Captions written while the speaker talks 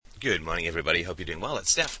Good morning, everybody. Hope you're doing well.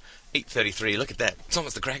 It's Steph, 8:33. Look at that. It's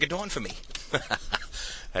almost the crack of dawn for me.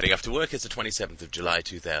 Heading off to work. It's the 27th of July,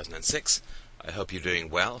 2006. I hope you're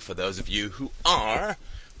doing well. For those of you who are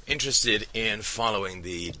interested in following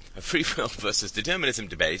the free will versus determinism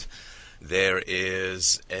debate, there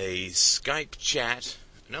is a Skype chat.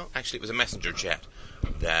 No, actually, it was a messenger chat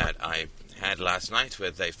that I had last night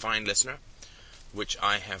with a fine listener, which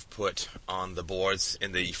I have put on the boards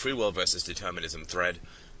in the free will versus determinism thread,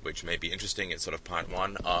 which may be interesting. It's sort of part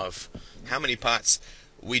one of how many parts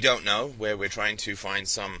we don't know, where we're trying to find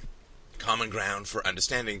some common ground for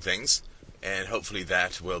understanding things, and hopefully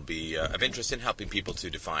that will be of interest in helping people to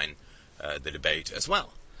define the debate as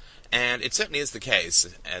well. And it certainly is the case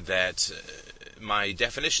that my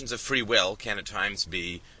definitions of free will can at times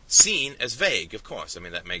be seen as vague, of course. I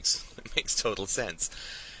mean, that makes total sense.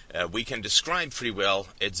 We can describe free will.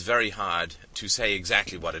 It's very hard to say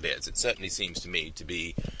exactly what it is. It certainly seems to me to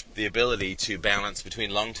be the ability to balance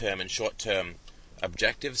between long-term and short-term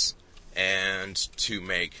objectives and to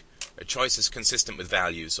make choices consistent with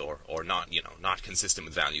values or not, not consistent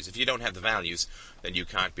with values. If you don't have the values, then you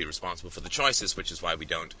can't be responsible for the choices, which is why we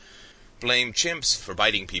don't blame chimps for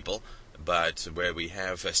biting people. But where we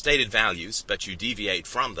have stated values, but you deviate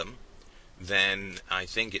from them, then I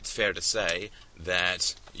think it's fair to say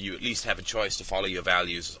that you at least have a choice to follow your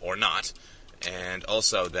values or not, and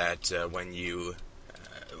also that when you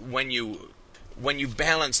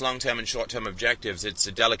balance long-term and short-term objectives, it's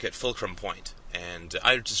a delicate fulcrum point. And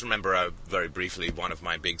I just remember very briefly one of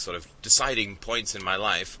my big sort of deciding points in my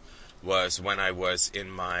life was when I was in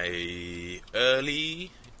my early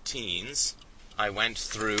teens. I went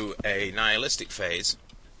through a nihilistic phase,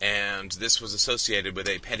 and this was associated with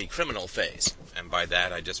a petty criminal phase. And by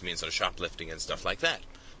that, I just mean sort of shoplifting and stuff like that.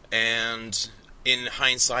 And in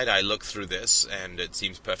hindsight, I look through this, and it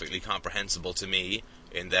seems perfectly comprehensible to me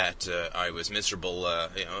in that I was miserable, a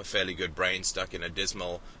fairly good brain stuck in a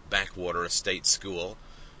dismal backwater estate school.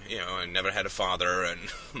 I never had a father, and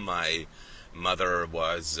my mother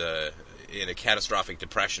was in a catastrophic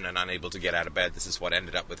depression and unable to get out of bed. This is what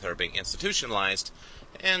ended up with her being institutionalized.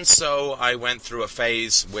 And so I went through a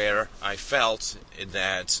phase where I felt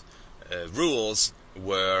that rules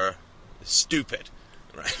were stupid.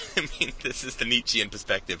 Right? I mean, this is the Nietzschean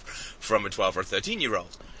perspective from a 12 or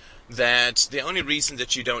 13-year-old. That the only reason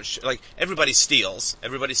that you don't... everybody steals,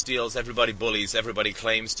 everybody bullies, everybody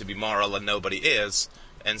claims to be moral and nobody is.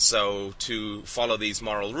 And so to follow these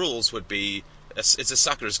moral rules would be... It's a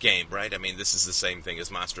sucker's game, right? I mean, this is the same thing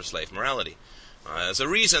as master-slave morality. There's a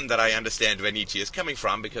reason that I understand where Nietzsche is coming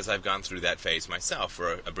from, because I've gone through that phase myself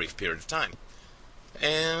for a brief period of time.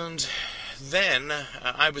 And then,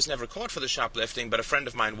 I was never caught for the shoplifting, but a friend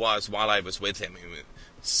of mine was while I was with him.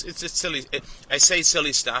 It's silly. I say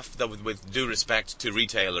silly stuff, though, with due respect to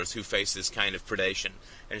retailers who face this kind of predation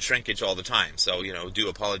and shrinkage all the time. So, due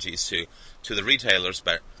apologies to the retailers,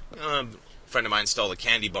 but a friend of mine stole a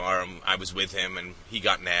candy bar, and I was with him, and he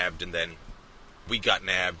got nabbed, and then we got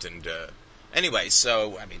nabbed, and... Anyway,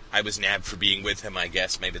 so, I was nabbed for being with him, I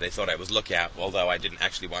guess. Maybe they thought I was lookout, although I didn't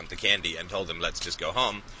actually want the candy and told them, let's just go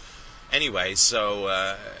home. Anyway, so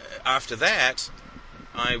after that,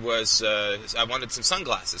 I wanted some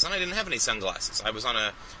sunglasses, and I didn't have any sunglasses. I was on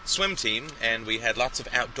a swim team, and we had lots of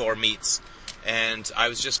outdoor meets, and I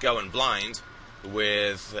was just going blind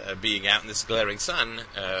with being out in this glaring sun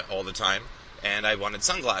all the time, and I wanted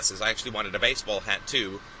sunglasses. I actually wanted a baseball hat,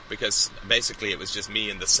 too, because basically it was just me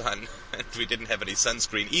in the sun, and we didn't have any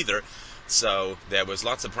sunscreen either, so there was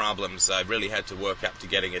lots of problems. I really had to work up to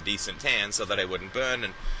getting a decent tan so that I wouldn't burn,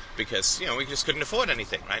 and because, we just couldn't afford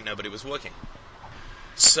anything, right? Nobody was working.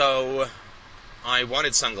 So I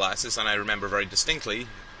wanted sunglasses, and I remember very distinctly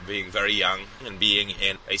being very young and being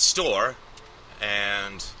in a store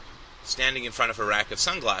and standing in front of a rack of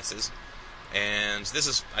sunglasses, and this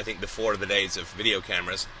is, I think, before the days of video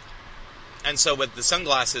cameras. And so with the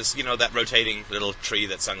sunglasses, that rotating little tree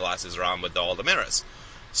that sunglasses are on with all the mirrors.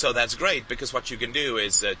 So that's great, because what you can do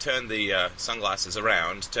is turn the sunglasses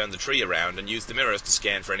around, turn the tree around, and use the mirrors to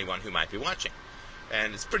scan for anyone who might be watching.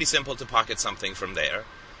 And it's pretty simple to pocket something from there.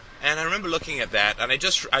 And I remember looking at that, and I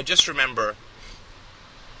just remember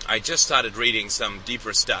I just started reading some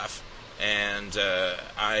deeper stuff, and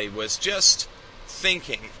I was just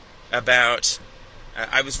thinking about...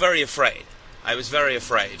 I was very afraid.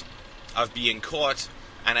 Of being caught,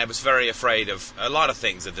 and I was very afraid of a lot of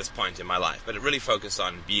things at this point in my life, but it really focused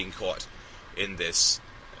on being caught in this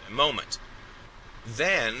moment.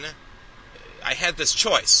 Then, I had this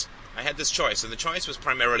choice, and the choice was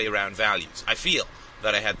primarily around values. I feel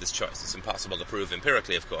that I had this choice. It's impossible to prove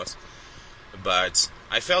empirically, of course, but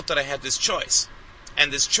I felt that I had this choice,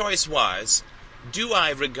 And this choice was, do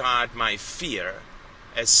I regard my fear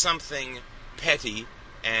as something petty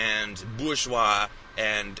and bourgeois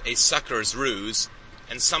and a sucker's ruse,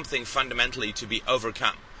 and something fundamentally to be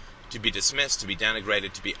overcome, to be dismissed, to be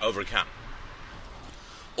denigrated, to be overcome?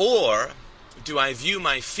 Or do I view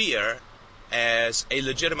my fear as a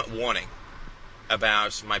legitimate warning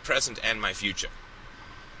about my present and my future?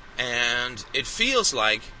 And it feels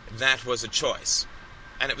like that was a choice.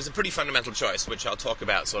 And it was a pretty fundamental choice, which I'll talk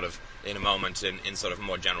about sort of in a moment in sort of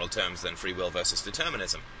more general terms than free will versus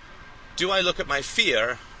determinism. Do I look at my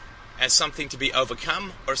fear as something to be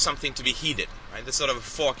overcome or something to be heeded? Right? There's sort of a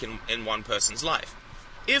fork in one person's life.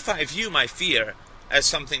 If I view my fear as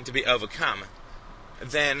something to be overcome,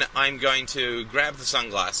 then I'm going to grab the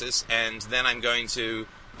sunglasses, and then I'm going to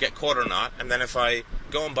get caught or not, and then if I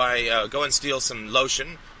go and steal some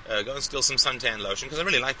lotion, go and steal some suntan lotion, because I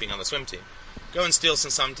really like being on the swim team, go and steal some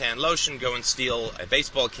suntan lotion, go and steal a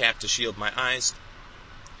baseball cap to shield my eyes,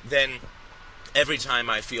 then every time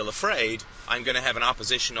I feel afraid, I'm going to have an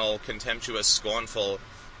oppositional, contemptuous, scornful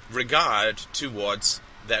regard towards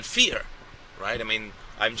that fear, right? I mean,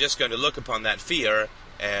 I'm just going to look upon that fear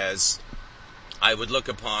as I would look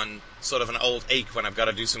upon sort of an old ache when I've got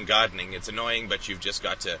to do some gardening. It's annoying, but you've just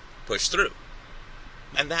got to push through.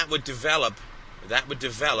 And that would develop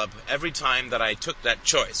every time that I took that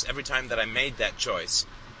choice, every time that I made that choice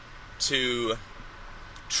to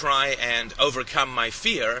try and overcome my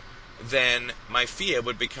fear, then my fear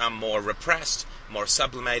would become more repressed, more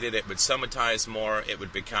sublimated, it would somatize more, it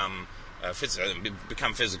would become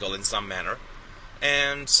physical in some manner.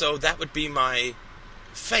 And so that would be my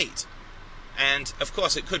fate. And, of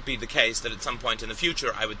course, it could be the case that at some point in the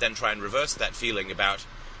future I would then try and reverse that feeling about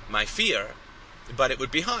my fear, but it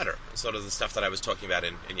would be harder, sort of the stuff that I was talking about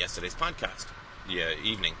in yesterday's podcast, the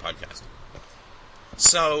evening podcast.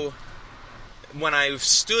 So, when I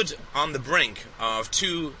stood on the brink of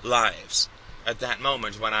two lives at that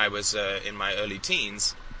moment when I was in my early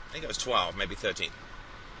teens, I think I was 12, maybe 13,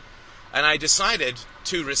 and I decided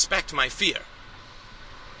to respect my fear.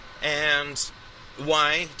 And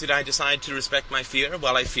why did I decide to respect my fear?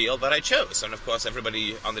 Well, I feel that I chose. And of course,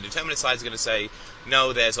 everybody on the determinist side is going to say,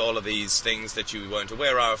 no, there's all of these things that you weren't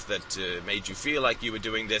aware of that made you feel like you were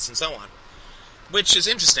doing this and so on. Which is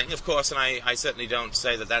interesting, of course, and I certainly don't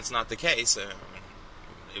say that that's not the case.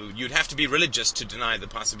 You'd have to be religious to deny the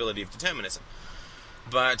possibility of determinism.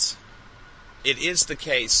 But it is the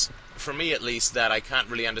case, for me at least, that I can't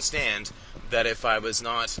really understand that if I was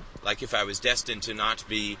destined to not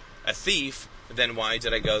be a thief, then why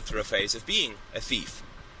did I go through a phase of being a thief?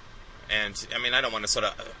 And, I mean, I don't want to sort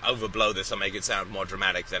of overblow this or make it sound more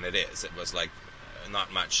dramatic than it is. It was like,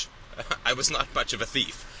 not much. I was not much of a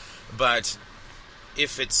thief. But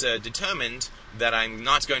if it's determined that I'm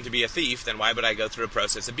not going to be a thief, then why would I go through a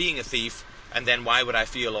process of being a thief? And then why would I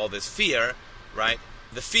feel all this fear, right?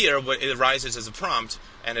 The fear, it arises as a prompt,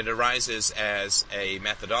 and it arises as a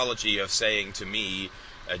methodology of saying to me,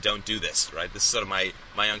 don't do this, right? This is sort of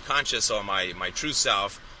my unconscious or my true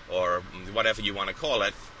self, or whatever you want to call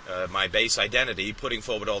it, my base identity, putting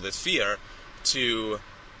forward all this fear to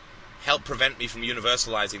help prevent me from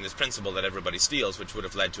universalizing this principle that everybody steals, which would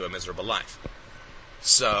have led to a miserable life.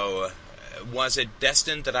 So, was it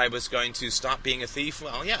destined that I was going to stop being a thief?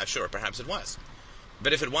 Well, yeah, sure, perhaps it was.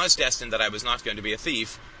 But if it was destined that I was not going to be a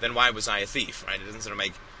thief, then why was I a thief, right? It doesn't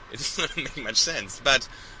make much sense. But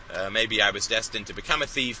maybe I was destined to become a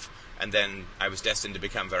thief, and then I was destined to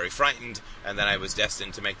become very frightened, and then I was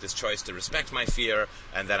destined to make this choice to respect my fear,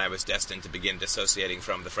 and then I was destined to begin dissociating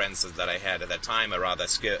from the friends that I had at that time, a rather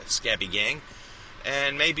scabby gang.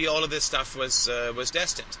 And maybe all of this stuff was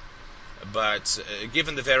destined. But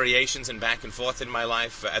given the variations and back and forth in my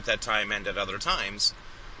life at that time and at other times,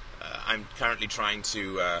 I'm currently trying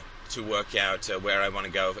to work out where I want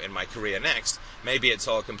to go in my career next. Maybe it's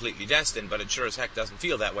all completely destined, but it sure as heck doesn't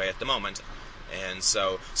feel that way at the moment. And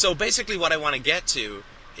so basically what I want to get to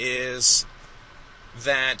is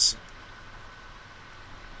that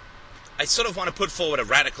I sort of want to put forward a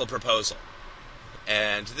radical proposal.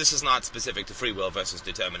 And this is not specific to free will versus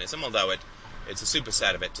determinism, although it's a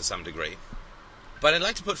superset of it to some degree. But I'd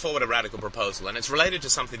like to put forward a radical proposal, and it's related to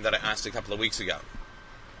something that I asked a couple of weeks ago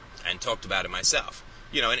and talked about it myself.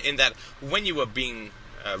 You know, in that when you were being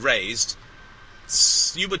raised,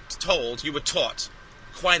 you were taught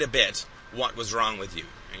quite a bit what was wrong with you.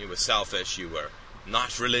 You were selfish, you were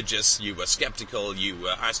not religious, you were skeptical, you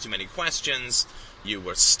asked too many questions, you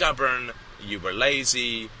were stubborn, you were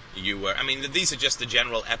lazy, these are just the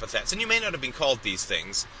general epithets. And you may not have been called these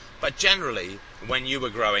things, but generally, when you were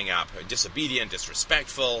growing up, disobedient,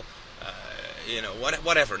 disrespectful,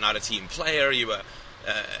 whatever, not a team player, you were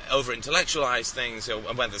over-intellectualize things,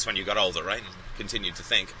 well, that's when you got older, right, and continued to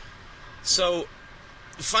think. So,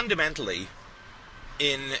 fundamentally,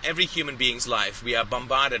 in every human being's life, we are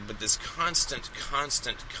bombarded with this constant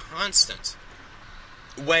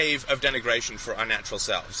wave of denigration for our natural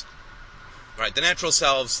selves. Right, the natural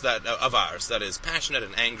selves of ours, that is passionate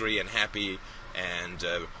and angry and happy and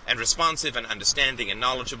responsive and understanding and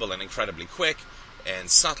knowledgeable and incredibly quick and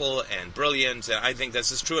subtle and brilliant. And I think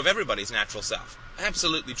this is true of everybody's natural self.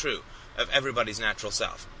 Absolutely true of everybody's natural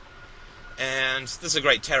self. And this is a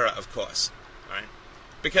great terror, of course, right?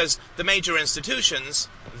 Because the major institutions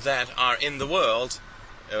that are in the world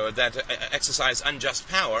that exercise unjust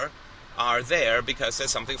power are there because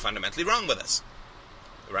there's something fundamentally wrong with us,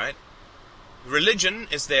 right? Religion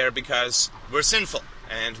is there because we're sinful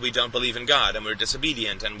and we don't believe in God and we're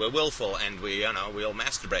disobedient and we're willful and we'll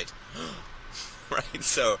masturbate. Right?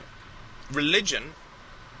 So religion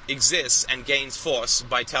exists and gains force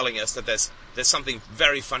by telling us that there's something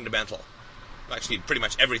very fundamental. Actually, pretty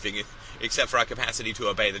much everything except for our capacity to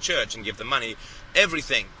obey the church and give them money.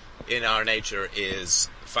 Everything in our nature is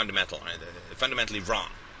fundamental, right? Fundamentally wrong.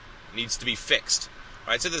 It needs to be fixed.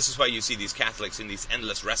 Right, so this is why you see these Catholics in these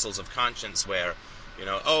endless wrestles of conscience where,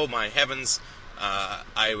 oh my heavens,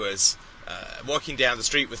 I was walking down the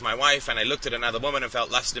street with my wife and I looked at another woman and felt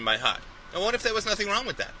lust in my heart. Now, what if there was nothing wrong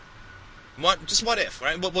with that? What if,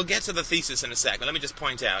 right? We'll get to the thesis in a sec, but let me just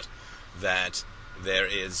point out that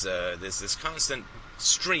there's this constant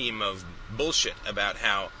stream of bullshit about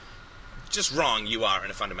how just wrong you are in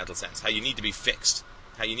a fundamental sense, how you need to be fixed,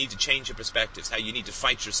 how you need to change your perspectives, how you need to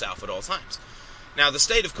fight yourself at all times. Now, the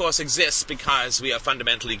state, of course, exists because we are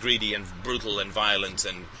fundamentally greedy and brutal and violent,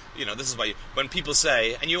 and, this is why when people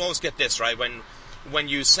say, and you always get this, right, when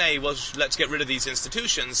you say, well, let's get rid of these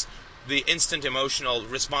institutions, the instant emotional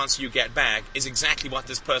response you get back is exactly what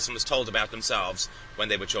this person was told about themselves when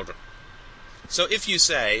they were children. So if you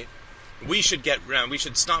say, we should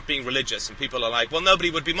stop being religious, and people are like, well,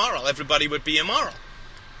 nobody would be moral, everybody would be immoral.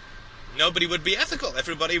 Nobody would be ethical,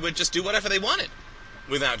 everybody would just do whatever they wanted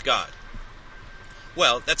without God.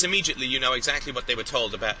 Well, that's immediately you know exactly what they were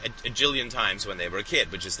told about a jillion times when they were a kid,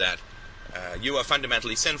 which is that you are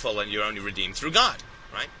fundamentally sinful and you're only redeemed through God,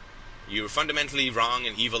 right? You're fundamentally wrong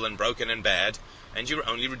and evil and broken and bad, and you're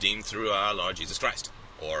only redeemed through our Lord Jesus Christ,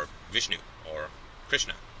 or Vishnu, or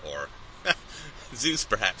Krishna, or Zeus,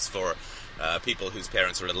 perhaps, for people whose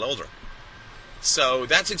parents are a little older. So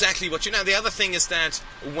that's exactly what you know. The other thing is that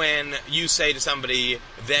when you say to somebody,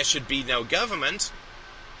 there should be no government,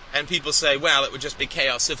 and people say, well, it would just be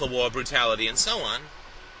chaos, civil war, brutality, and so on.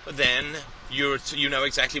 But then you know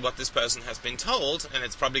exactly what this person has been told, and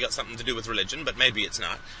it's probably got something to do with religion, but maybe it's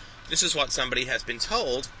not. This is what somebody has been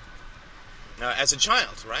told as a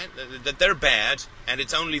child, right? That they're bad, and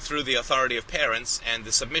it's only through the authority of parents and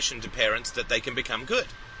the submission to parents that they can become good.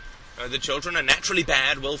 The children are naturally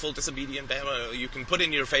bad, willful, disobedient, bad. You can put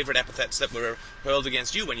in your favorite epithets that were hurled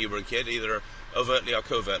against you when you were a kid, either overtly or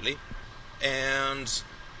covertly. And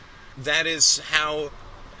that is how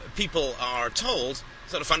people are told,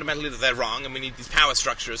 sort of fundamentally, that they're wrong, and we need these power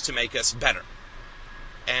structures to make us better.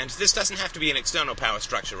 And this doesn't have to be an external power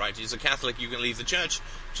structure, right? As a Catholic, you can leave the church,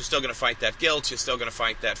 but you're still going to fight that guilt, you're still going to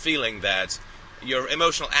fight that feeling that your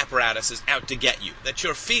emotional apparatus is out to get you, that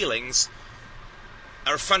your feelings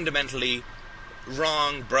are fundamentally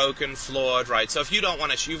wrong, broken, flawed, right? So if you don't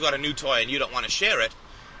want to, you've got a new toy and you don't want to share it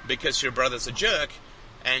because your brother's a jerk,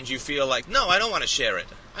 and you feel like, no, I don't want to share it.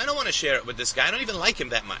 I don't want to share it with this guy. I don't even like him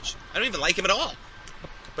that much. I don't even like him at all.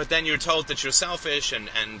 But then you're told that you're selfish and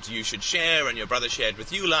you should share, and your brother shared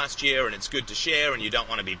with you last year, and it's good to share, and you don't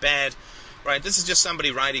want to be bad. Right? This is just somebody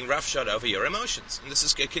riding roughshod over your emotions. And this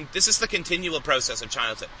is the continual process of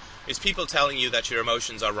childhood. It's people telling you that your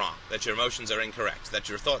emotions are wrong, that your emotions are incorrect, that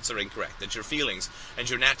your thoughts are incorrect, that your feelings and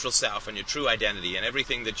your natural self and your true identity and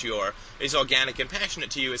everything that is organic and passionate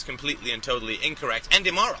to you is completely and totally incorrect and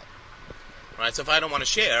immoral. Right? So if I don't want to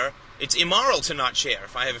share, it's immoral to not share.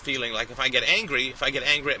 If I have a feeling like if I get angry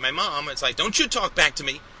at my mom, it's like, don't you talk back to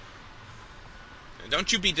me.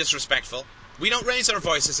 Don't you be disrespectful. We don't raise our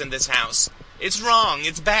voices in this house. It's wrong.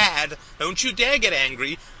 It's bad. Don't you dare get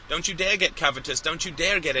angry. Don't you dare get covetous. Don't you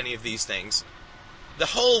dare get any of these things. The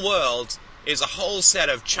whole world is a whole set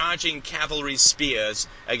of charging cavalry spears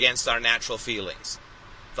against our natural feelings.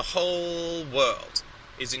 The whole world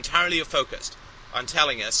is entirely focused on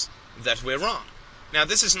telling us that we're wrong. Now,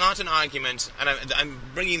 this is not an argument, and I'm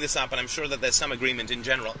bringing this up, and I'm sure that there's some agreement in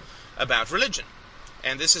general about religion.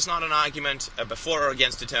 And this is not an argument for or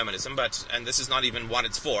against determinism, and this is not even what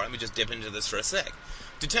it's for. Let me just dip into this for a sec.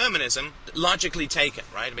 determinism, logically taken,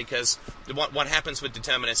 right? Because what happens with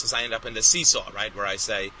determinists is I end up in the seesaw, right, where I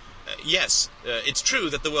say, yes, it's true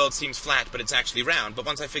that the world seems flat, but it's actually round. But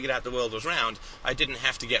once I figured out the world was round, I didn't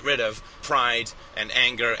have to get rid of pride and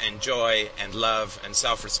anger and joy and love and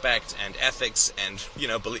self-respect and ethics and,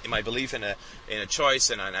 my belief in a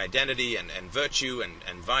choice and an identity and virtue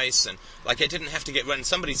and vice. And like I didn't have to when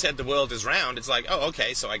somebody said the world is round, it's like, oh,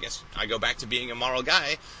 okay, so I guess I go back to being a moral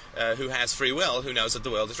guy who has free will, who knows that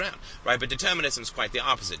the world is round, right? But determinism is quite the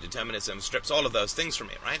opposite. Determinism strips all of those things from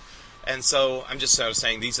me, right? And so I'm just sort of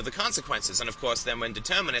saying these are the consequences. And of course, then when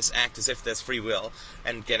determinists act as if there's free will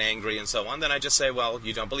and get angry and so on, then I just say, well,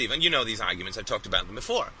 you don't believe. And you know these arguments. I've talked about them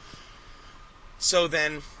before. So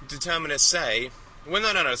then determinists say, well,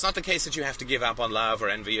 no, it's not the case that you have to give up on love or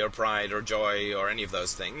envy or pride or joy or any of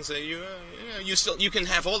those things. You can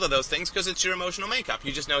have all of those things because it's your emotional makeup.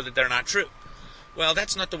 You just know that they're not true. Well,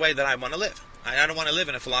 that's not the way that I want to live. I don't want to live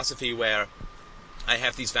in a philosophy where I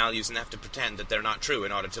have these values and have to pretend that they're not true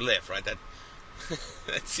in order to live, right? That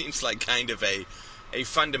that seems like kind of a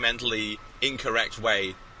fundamentally incorrect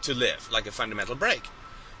way to live, like a fundamental break.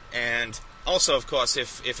 And also, of course,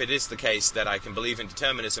 if it is the case that I can believe in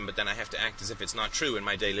determinism, but then I have to act as if it's not true in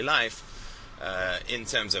my daily life, in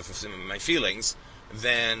terms of my feelings,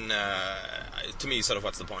 then to me, sort of,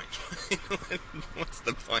 what's the point? What's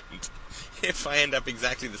the point? If I end up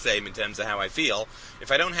exactly the same in terms of how I feel,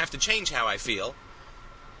 if I don't have to change how I feel,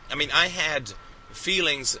 I mean, I had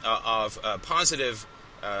feelings of positive.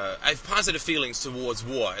 I have positive feelings towards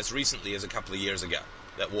war as recently as a couple of years ago.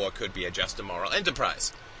 That war could be a just and moral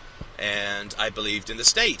enterprise, and I believed in the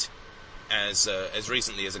state as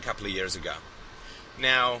recently as a couple of years ago.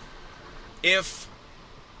 Now, if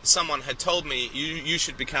someone had told me you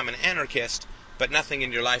should become an anarchist, but nothing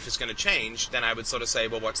in your life is going to change, then I would sort of say,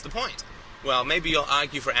 well, what's the point? Well, maybe you'll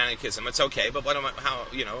argue for anarchism. It's okay, but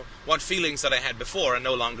what feelings that I had before are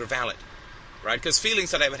no longer valid, right? Because feelings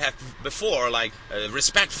that I would have before, like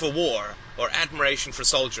respect for war or admiration for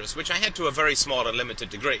soldiers, which I had to a very small and limited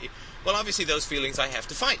degree, well, obviously those feelings I have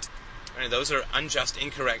to fight. And those are unjust,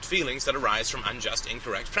 incorrect feelings that arise from unjust,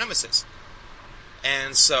 incorrect premises.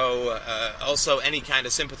 And so, also any kind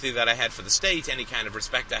of sympathy that I had for the state, any kind of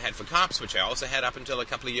respect I had for cops, which I also had up until a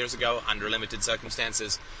couple of years ago, under limited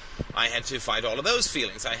circumstances, I had to fight all of those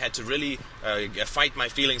feelings. I had to really fight my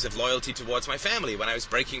feelings of loyalty towards my family when I was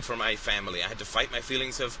breaking for my family. I had to fight my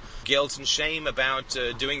feelings of guilt and shame about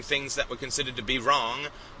doing things that were considered to be wrong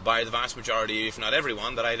by the vast majority, if not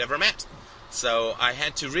everyone, that I'd ever met. So I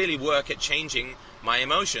had to really work at changing my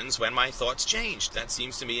emotions when my thoughts changed. That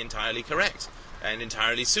seems to me entirely correct and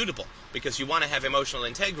entirely suitable, because you want to have emotional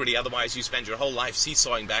integrity, otherwise you spend your whole life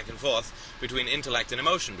seesawing back and forth between intellect and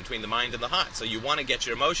emotion, between the mind and the heart. So you want to get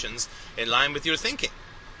your emotions in line with your thinking.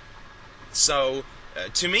 So,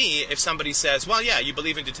 to me, if somebody says, well, yeah, you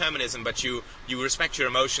believe in determinism, but you respect your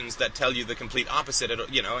emotions that tell you the complete opposite,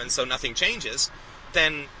 and so nothing changes,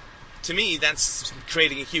 then, to me, that's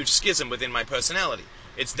creating a huge schism within my personality.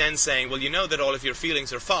 It's then saying, well, you know that all of your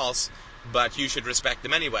feelings are false, but you should respect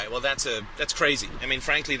them anyway. Well, that's crazy. I mean,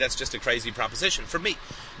 frankly, that's just a crazy proposition for me.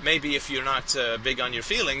 Maybe if you're not big on your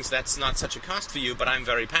feelings, that's not such a cost for you, but I'm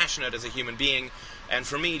very passionate as a human being, and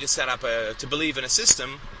for me to set up to believe in a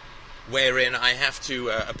system wherein I have to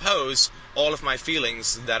oppose all of my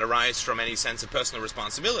feelings that arise from any sense of personal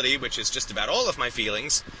responsibility, which is just about all of my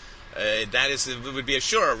feelings, it would be a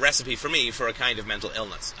sure recipe for me for a kind of mental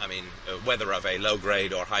illness. I mean, whether of a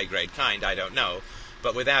low-grade or high-grade kind, I don't know.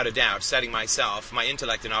 But without a doubt, setting my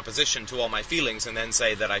intellect in opposition to all my feelings and then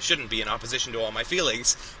say that I shouldn't be in opposition to all my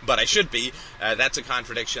feelings, but I should be, that's a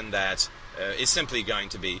contradiction that is simply going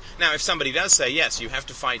to be. Now, if somebody does say, yes, you have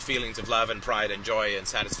to fight feelings of love and pride and joy and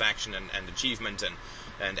satisfaction and achievement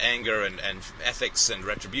and anger and ethics and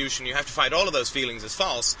retribution, you have to fight all of those feelings as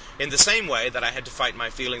false, in the same way that I had to fight my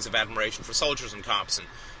feelings of admiration for soldiers and cops and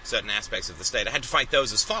certain aspects of the state. I had to fight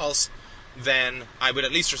those as false, then I would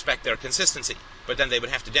at least respect their consistency. But then they would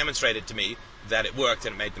have to demonstrate it to me that it worked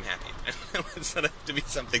and it made them happy. And it would sort of have to be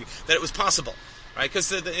something that it was possible, right?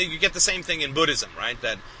 Because you get the same thing in Buddhism, right?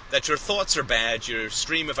 That your thoughts are bad, your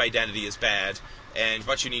stream of identity is bad, and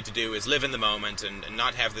what you need to do is live in the moment and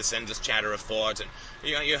not have this endless chatter of thought. And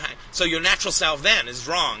so your natural self then is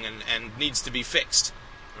wrong and needs to be fixed,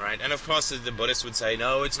 right? And of course the Buddhists would say,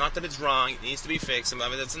 no, it's not that it's wrong, it needs to be fixed. I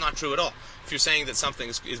mean, that's not true at all. If you're saying that something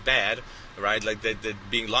is bad, right, like that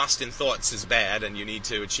being lost in thoughts is bad, and you need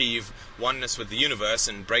to achieve oneness with the universe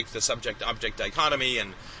and break the subject-object dichotomy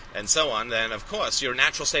and so on, then of course your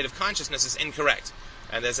natural state of consciousness is incorrect,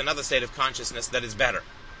 and there's another state of consciousness that is better,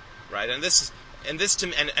 right? And this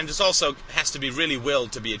also has to be really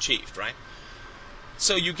willed to be achieved, right?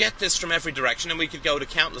 So you get this from every direction, and we could go to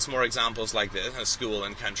countless more examples like this, school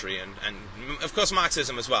and country, and of course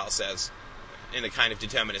Marxism as well says, in a kind of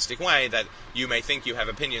deterministic way, that you may think you have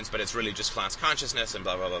opinions, but it's really just class consciousness, and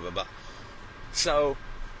blah, blah, blah, blah, blah. So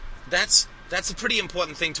that's a pretty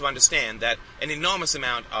important thing to understand, that an enormous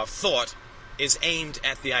amount of thought is aimed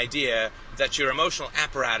at the idea that your emotional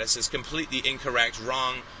apparatus is completely incorrect,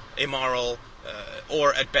 wrong, immoral,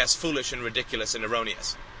 or at best foolish and ridiculous and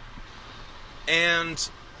erroneous. And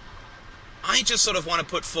I just sort of want to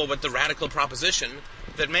put forward the radical proposition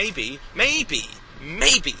that maybe,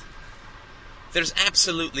 there's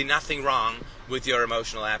absolutely nothing wrong with your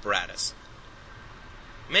emotional apparatus.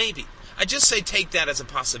 Maybe. I just say take that as a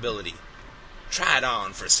possibility. Try it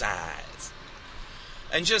on for size.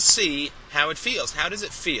 And just see how it feels. How does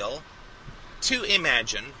it feel to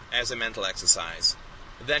imagine, as a mental exercise,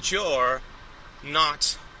 that you're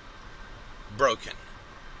not broken?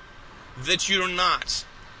 That you're not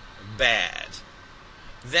bad,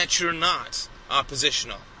 that you're not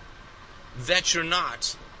oppositional, that you're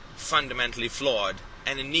not fundamentally flawed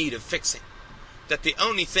and in need of fixing, that the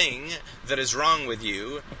only thing that is wrong with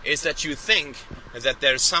you is that you think that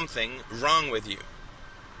there's something wrong with you,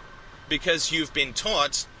 because you've been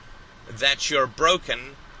taught that you're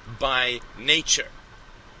broken by nature,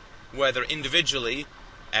 whether individually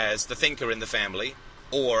as the thinker in the family,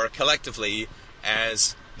 or collectively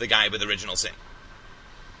as the guy with original sin,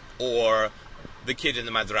 or the kid in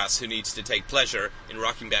the madras who needs to take pleasure in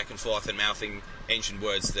rocking back and forth and mouthing ancient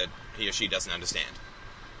words that he or she doesn't understand.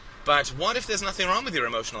 But what if there's nothing wrong with your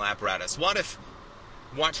emotional apparatus? What if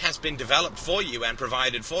what has been developed for you and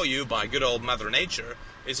provided for you by good old Mother Nature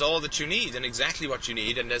is all that you need and exactly what you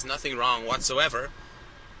need, and there's nothing wrong whatsoever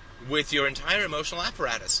with your entire emotional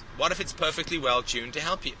apparatus? What if it's perfectly well tuned to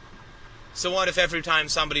help you? So what if every time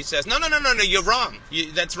somebody says, no, you're wrong.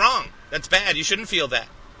 That's wrong. That's bad. You shouldn't feel that.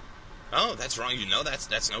 Oh, that's wrong. You know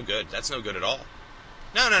that's no good. That's no good at all.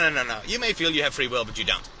 No. You may feel you have free will, but you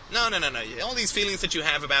don't. No. All these feelings that you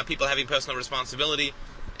have about people having personal responsibility,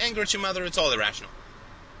 anger at your mother, it's all irrational.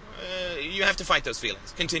 You have to fight those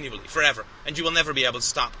feelings continually, forever. And you will never be able to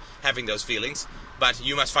stop having those feelings, but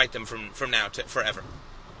you must fight them from now to forever.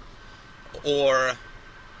 Or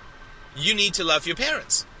you need to love your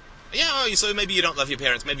parents. Yeah, so maybe you don't love your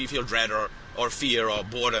parents. Maybe you feel dread or fear or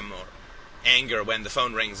boredom or anger when the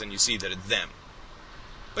phone rings and you see that it's them.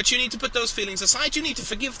 But you need to put those feelings aside. You need to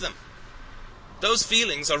forgive them. Those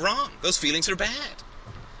feelings are wrong. Those feelings are bad.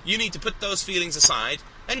 You need to put those feelings aside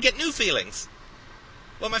and get new feelings.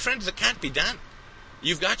 Well, my friend, it can't be done.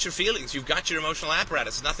 You've got your feelings. You've got your emotional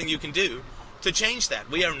apparatus. There's nothing you can do to change that.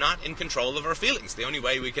 We are not in control of our feelings. The only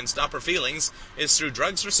way we can stop our feelings is through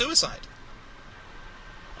drugs or suicide.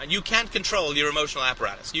 And you can't control your emotional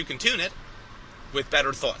apparatus. You can tune it with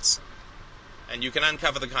better thoughts. And you can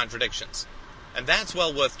uncover the contradictions. And that's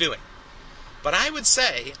well worth doing. But I would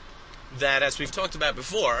say that, as we've talked about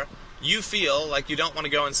before, you feel like you don't want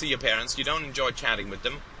to go and see your parents, you don't enjoy chatting with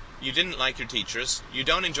them, you didn't like your teachers, you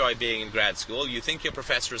don't enjoy being in grad school, you think your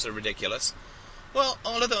professors are ridiculous. Well,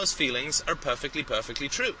 all of those feelings are perfectly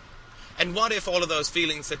true. And what if all of those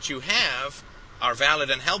feelings that you have are valid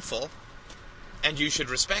and helpful, and you should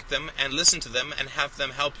respect them and listen to them and have them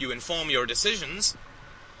help you inform your decisions,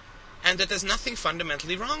 and that there's nothing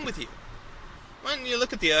fundamentally wrong with you? When you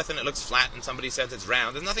look at the earth and it looks flat and somebody says it's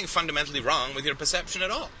round, there's nothing fundamentally wrong with your perception at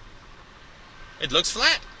all. It looks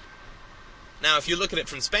flat. Now, if you look at it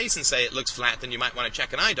from space and say it looks flat, then you might want to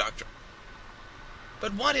check an eye doctor.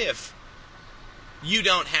 But what if you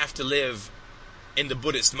don't have to live in the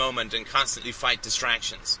Buddhist moment and constantly fight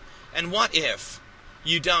distractions? And what if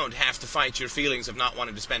you don't have to fight your feelings of not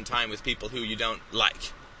wanting to spend time with people who you don't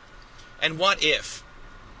like? And what if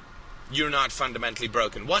you're not fundamentally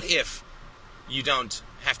broken? What if you don't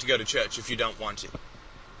have to go to church if you don't want to?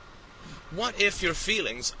 What if your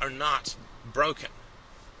feelings are not broken?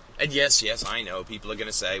 And yes, I know people are going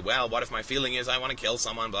to say, well, what if my feeling is I want to kill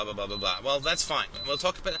someone, blah, blah, blah, blah, blah. Well, that's fine.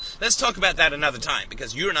 Let's talk about that another time,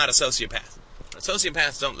 because you're not a sociopath.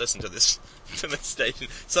 Sociopaths don't listen to this station.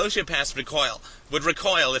 Sociopaths would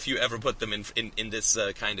recoil if you ever put them in this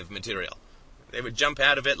kind of material. They would jump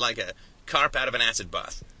out of it like a carp out of an acid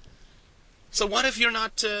bath. So what if you're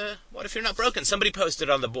not broken? Somebody posted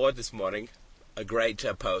on the board this morning a great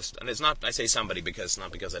post, and it's not. I say somebody because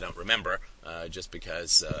not because I don't remember, just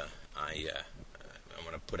because I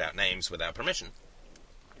want to put out names without permission.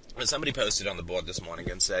 But somebody posted on the board this morning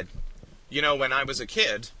and said, when I was a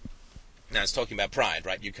kid. Now it's talking about pride,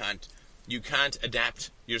 right? You can't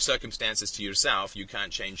adapt your circumstances to yourself. You can't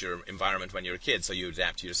change your environment when you're a kid, so you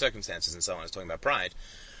adapt to your circumstances and so on. It's talking about pride.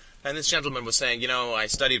 And this gentleman was saying, I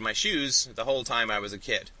studied my shoes the whole time I was a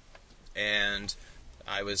kid. And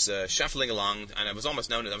I was shuffling along, and I was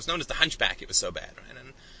known as the hunchback. It was so bad,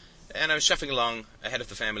 right? And I was shuffling along ahead of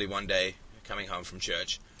the family one day, coming home from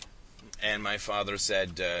church, and my father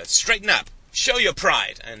said, "Straighten up! Show your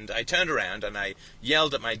pride!" And I turned around and I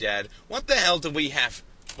yelled at my dad, "What the hell do we have?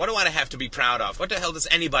 What do I have to be proud of? What the hell does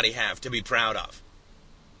anybody have to be proud of?"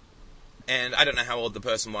 And I don't know how old the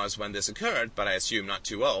person was when this occurred, but I assume not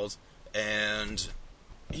too old. And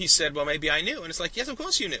he said, "Well, maybe I knew." And it's like, yes, of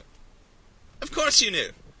course you knew. Of course you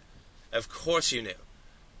knew. Of course you knew.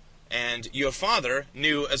 And your father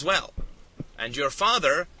knew as well. And your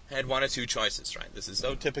father had one or two choices, right? This is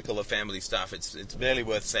so typical of family stuff, it's barely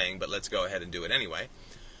worth saying, but let's go ahead and do it anyway.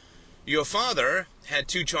 Your father had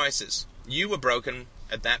two choices. You were broken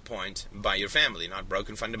at that point by your family. Not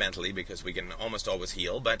broken fundamentally, because we can almost always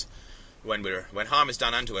heal, but when harm is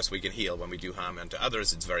done unto us, we can heal. When we do harm unto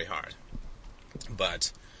others, it's very hard.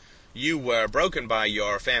 But you were broken by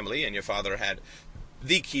your family, and your father had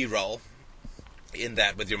the key role in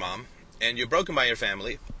that with your mom, and you're broken by your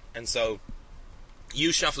family, and so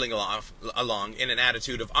you shuffling along in an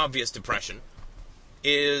attitude of obvious depression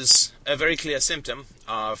is a very clear symptom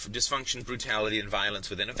of dysfunction, brutality, and violence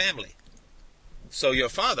within a family. So your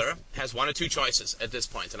father has one or two choices at this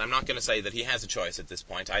point, and I'm not going to say that he has a choice at this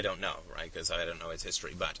point. I don't know, right, because I don't know his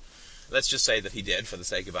history, but let's just say that he did for the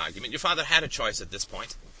sake of argument. Your father had a choice at this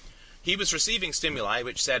point. He was receiving stimuli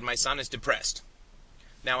which said, "My son is depressed."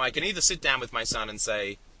 Now, I can either sit down with my son and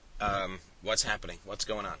say, "What's happening? What's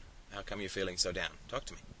going on? How come you're feeling so down? Talk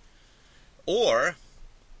to me." Or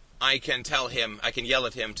I can yell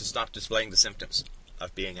at him to stop displaying the symptoms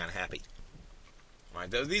of being unhappy. Right?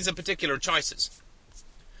 These are particular choices.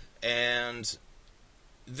 And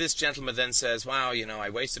this gentleman then says, "Wow, I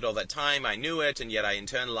wasted all that time, I knew it, and yet I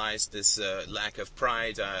internalized this lack of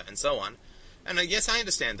pride," and so on. And yes, I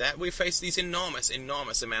understand that. We face these enormous,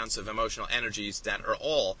 enormous amounts of emotional energies that are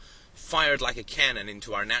all fired like a cannon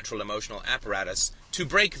into our natural emotional apparatus to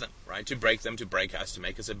break them, right? To break them, to break us, to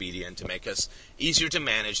make us obedient, to make us easier to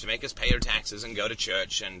manage, to make us pay our taxes and go to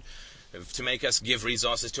church, and to make us give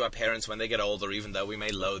resources to our parents when they get older, even though we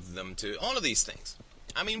may loathe them, to all of these things.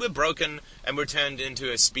 I mean, we're broken, and we're turned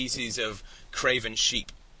into a species of craven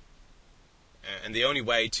sheep. And the only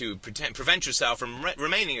way to prevent yourself from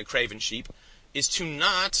remaining a craven sheep is to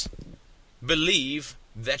not believe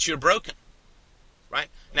that you're broken. Right?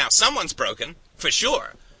 Now, someone's broken, for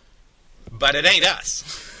sure, but it ain't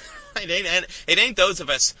us. It ain't those of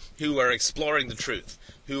us who are exploring the truth,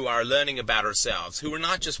 who are learning about ourselves, who are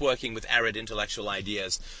not just working with arid intellectual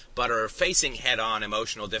ideas, but are facing head-on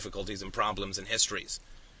emotional difficulties and problems and histories.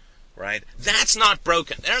 Right? That's not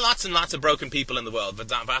broken. There are lots and lots of broken people in the world, but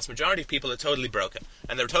the vast majority of people are totally broken.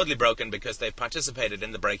 And they're totally broken because they've participated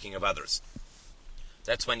in the breaking of others.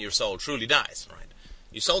 That's when your soul truly dies, right?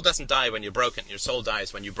 Your soul doesn't die when you're broken. Your soul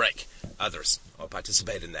dies when you break others, or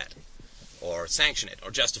participate in that, or sanction it,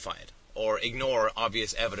 or justify it, or ignore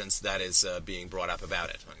obvious evidence that is being brought up about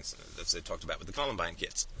it. That's what they talked about with the Columbine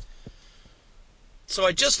kids. So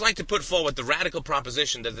I'd just like to put forward the radical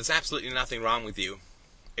proposition that there's absolutely nothing wrong with you,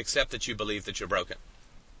 except that you believe that you're broken.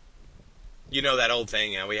 You know that old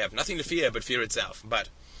thing, we have nothing to fear but fear itself. But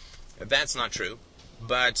that's not true.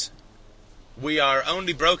 But we are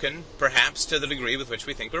only broken, perhaps, to the degree with which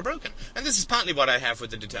we think we're broken. And this is partly what I have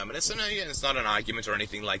with the determinists, and it's not an argument or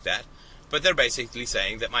anything like that, but they're basically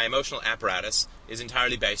saying that my emotional apparatus is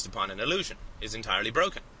entirely based upon an illusion, is entirely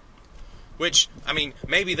broken. Which,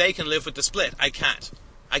 maybe they can live with the split. I can't.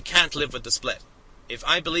 I can't live with the split. If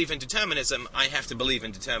I believe in determinism, I have to believe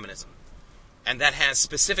in determinism. And that has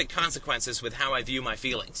specific consequences with how I view my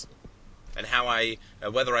feelings, and how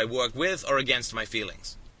whether I work with or against my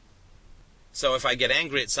feelings. So if I get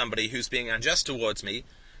angry at somebody who's being unjust towards me,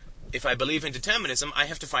 if I believe in determinism, I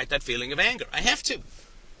have to fight that feeling of anger. I have to.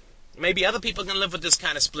 Maybe other people can live with this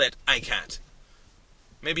kind of split. I can't.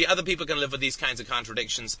 Maybe other people can live with these kinds of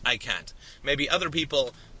contradictions. I can't. Maybe other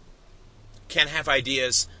people can have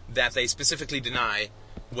ideas that they specifically deny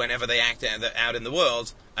whenever they act out in the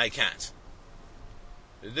world. I can't.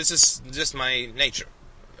 This is just my nature.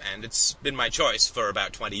 And it's been my choice for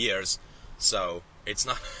about 20 years. So it's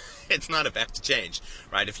not... It's not about to change,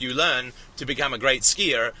 right? If you learn to become a great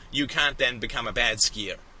skier, you can't then become a bad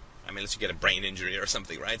skier. Unless you get a brain injury or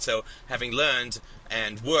something, right? So having learned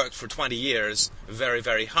and worked for 20 years very,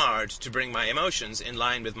 very hard to bring my emotions in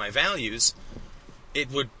line with my values, it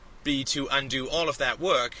would be to undo all of that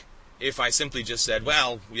work if I simply just said,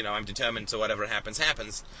 well, I'm determined, so whatever happens,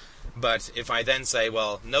 happens. But if I then say,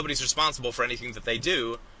 well, nobody's responsible for anything that they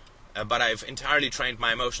do, but I've entirely trained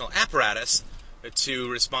my emotional apparatus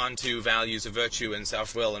to respond to values of virtue and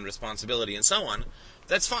self-will and responsibility and so on,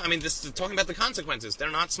 that's fine. I mean, this is talking about the consequences.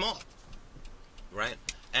 They're not small, right?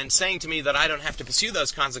 And saying to me that I don't have to pursue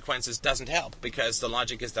those consequences doesn't help, because the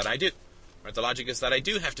logic is that I do. Right? The logic is that I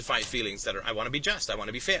do have to fight feelings that I want to be just, I want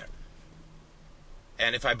to be fair.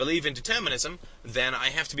 And if I believe in determinism, then I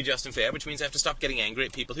have to be just and fair, which means I have to stop getting angry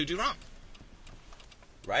at people who do wrong.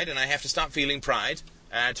 Right? And I have to stop feeling pride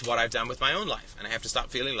at what I've done with my own life. And I have to stop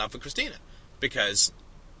feeling love for Christina, because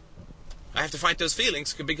I have to fight those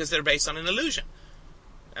feelings because they're based on an illusion.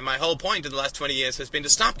 And my whole point in the last 20 years has been to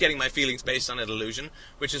stop getting my feelings based on an illusion,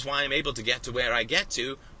 which is why I'm able to get to where I get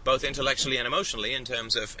to, both intellectually and emotionally, in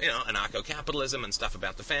terms of, anarcho-capitalism and stuff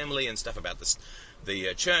about the family and stuff about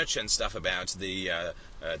the church and stuff about the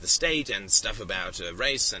state and stuff about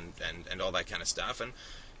race and all that kind of stuff. And,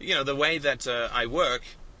 the way that I work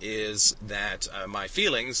is that my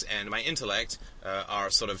feelings and my intellect are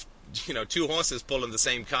sort of, two horses pulling the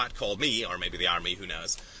same cart called me, or maybe the army, who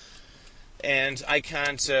knows. And I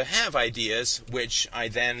can't have ideas which I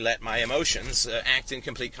then let my emotions act in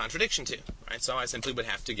complete contradiction to. Right? So I simply would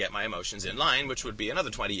have to get my emotions in line, which would be another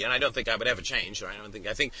 20 years. And I don't think I would ever change. Right?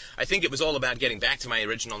 I think it was all about getting back to my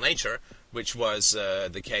original nature, which was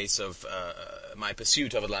the case of my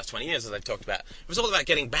pursuit over the last 20 years, as I've talked about. It was all about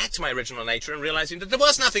getting back to my original nature and realizing that there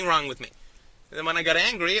was nothing wrong with me. And then when I got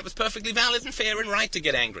angry, it was perfectly valid and fair and right to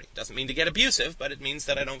get angry. Doesn't mean to get abusive, but it means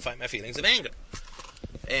that I don't fight my feelings of anger.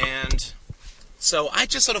 And so I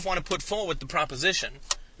just sort of want to put forward the proposition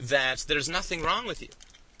that there's nothing wrong with you.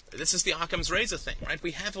 This is the Occam's razor thing, right?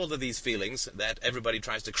 We have all of these feelings that everybody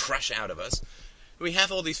tries to crush out of us. We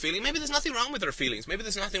have all these feelings. Maybe there's nothing wrong with our feelings. Maybe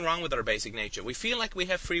there's nothing wrong with our basic nature. We feel like we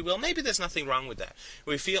have free will. Maybe there's nothing wrong with that.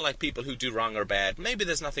 We feel like people who do wrong are bad. Maybe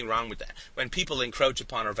there's nothing wrong with that. When people encroach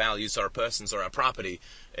upon our values, our persons, or our property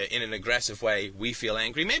in an aggressive way, we feel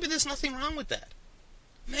angry. Maybe there's nothing wrong with that.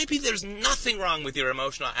 Maybe there's nothing wrong with your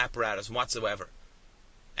emotional apparatus whatsoever.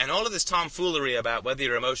 And all of this tomfoolery about whether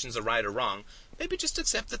your emotions are right or wrong, maybe just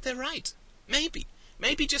accept that they're right. Maybe.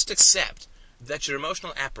 Maybe just accept that your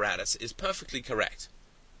emotional apparatus is perfectly correct.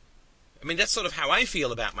 I mean, that's sort of how I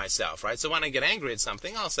feel about myself, right? So when I get angry at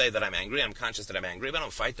something, I'll say that I'm angry. I'm conscious that I'm angry, but I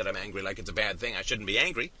don't fight that I'm angry like it's a bad thing. I shouldn't be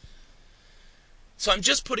angry. So I'm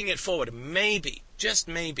just putting it forward. Maybe, just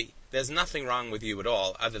maybe, there's nothing wrong with you at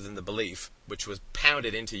all other than the belief, which was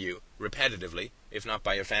pounded into you repetitively, if not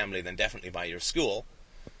by your family, then definitely by your school,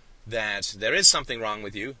 that there is something wrong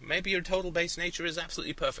with you. Maybe your total base nature is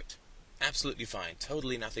absolutely perfect. Absolutely fine.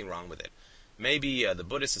 Totally nothing wrong with it. Maybe the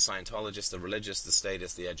Buddhist, the Scientologist, the religious, the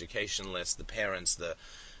statist, the educationalist, the parents,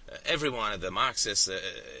 everyone, the Marxists,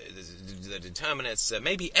 the determinists,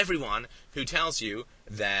 maybe everyone who tells you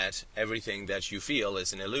that everything that you feel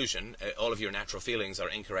is an illusion, all of your natural feelings are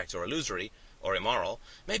incorrect or illusory or immoral,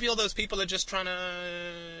 maybe all those people are just trying to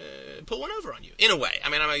pull one over on you, in a way.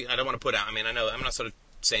 I mean, I don't want to put out, I know, I'm not sort of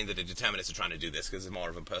saying that the determinists are trying to do this because it's more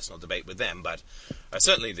of a personal debate with them, but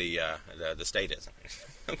certainly the state is.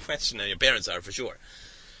 No question, your parents are for sure.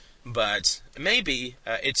 But maybe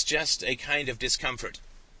it's just a kind of discomfort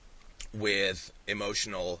with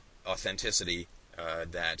emotional authenticity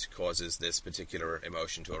that causes this particular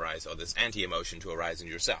emotion to arise, or this anti-emotion to arise in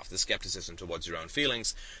yourself, this skepticism towards your own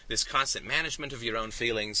feelings, this constant management of your own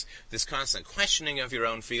feelings, this constant questioning of your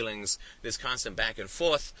own feelings, this constant back and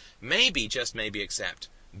forth. Maybe, just maybe, accept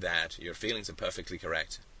that your feelings are perfectly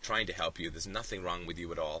correct, trying to help you, there's nothing wrong with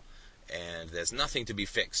you at all, and there's nothing to be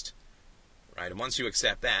fixed. Right? And once you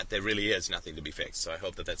accept that, there really is nothing to be fixed. So I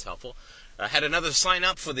hope that that's helpful. I had another sign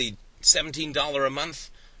up for the $17 a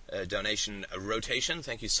month donation rotation.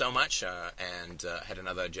 Thank you so much. And had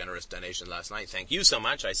another generous donation last night. Thank you so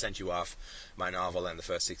much. I sent you off my novel and the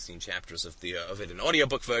first 16 chapters of it in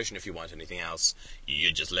audiobook version. If you want anything else,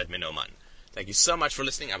 you just let me know, man. Thank you so much for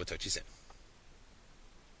listening. I will talk to you soon.